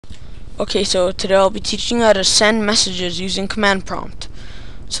Okay, so today I'll be teaching you how to send messages using command prompt.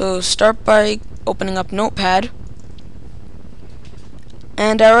 So start by opening up Notepad,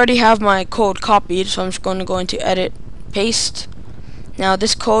 and I already have my code copied, so I'm just going to go into edit, paste. Now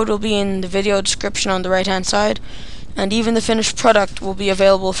this code will be in the video description on the right hand side, and even the finished product will be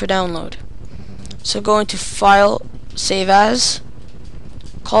available for download. So go into file, save as,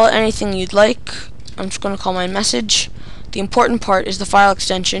 call it anything you'd like. I'm just going to call my message. The important part is the file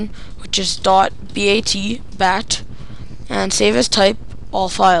extension, which is .bat, and save as type all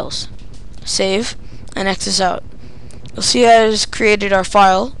files. Save and exit out. You'll see that it has created our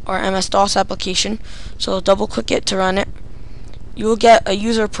file, our MS-DOS application, so double click it to run it. You will get a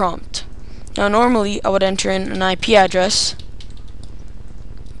user prompt. Now normally I would enter in an IP address,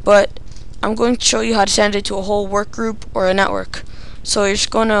 but I'm going to show you how to send it to a whole work group or a network. So you're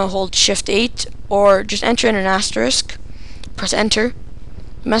just going to hold Shift 8 or just enter in an asterisk, press enter,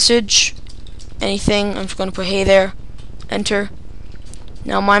 message, anything. I'm just going to put hey there, enter.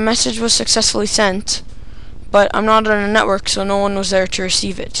 Now my message was successfully sent, but I'm not on a network, so no one was there to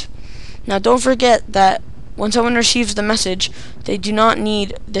receive it. Now don't forget that when someone receives the message, they do not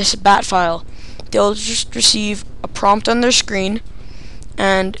need this BAT file. They'll just receive a prompt on their screen,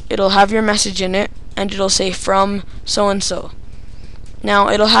 and it'll have your message in it, and it'll say from so and so. Now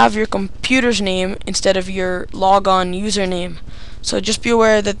it'll have your computer's name instead of your logon username, so just be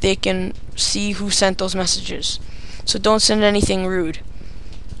aware that they can see who sent those messages. So don't send anything rude.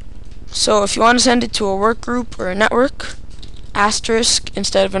 So if you want to send it to a work group or a network, asterisk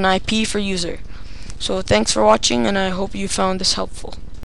instead of an IP for user. So thanks for watching, and I hope you found this helpful.